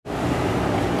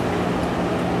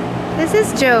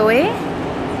This is Joey,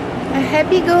 a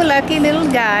happy-go-lucky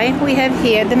little guy we have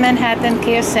here at the Manhattan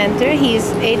Care Center. He's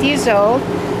 8 years old,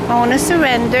 owner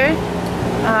surrender.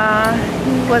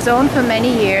 He was owned for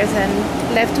many years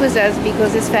and left with us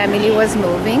because his family was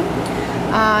moving.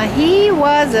 He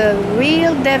was a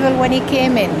real devil when he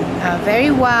came in, very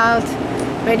wild,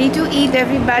 ready to eat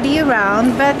everybody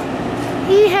around, but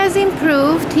he has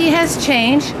improved, he has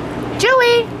changed.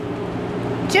 Joey!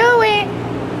 Joey!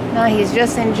 Now he's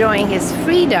just enjoying his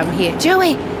freedom here.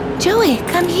 Joey! Joey,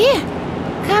 come here!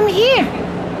 Come here!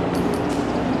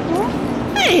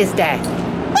 What is that?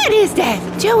 What is that?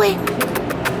 Joey!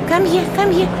 Come here,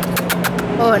 come here.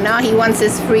 Oh, now he wants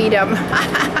his freedom.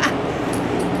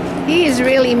 He is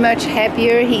really much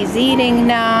happier. He's eating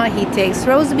now. He takes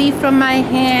roast beef from my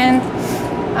hand.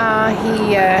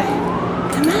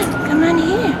 Come on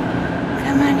here.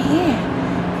 Come on here.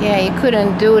 Yeah, he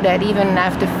couldn't do that even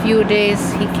after a few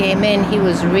days he came in. He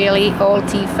was really all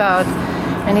teeth out.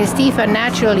 And his teeth are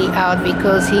naturally out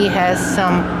because he has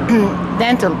some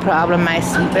dental problem, I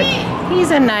see. But he's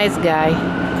a nice guy.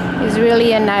 He's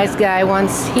really a nice guy.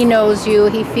 Once he knows you,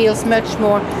 he feels much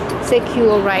more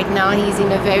secure right now. He's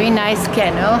in a very nice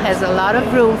kennel, has a lot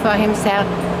of room for himself.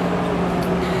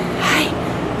 Hi.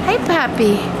 Hi,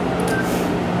 puppy.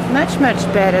 Much, much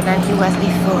better than he was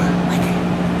before. What?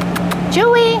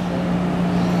 Joey!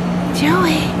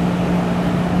 Joey!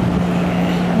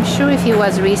 I'm sure if he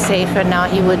was safer now,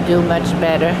 he would do much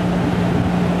better.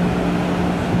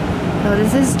 So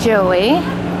this is Joey,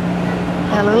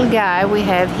 a little guy we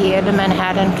have here at the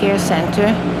Manhattan Care Center,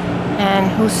 and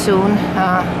who soon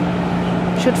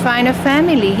should find a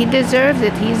family. He deserves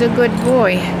it. He's a good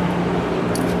boy.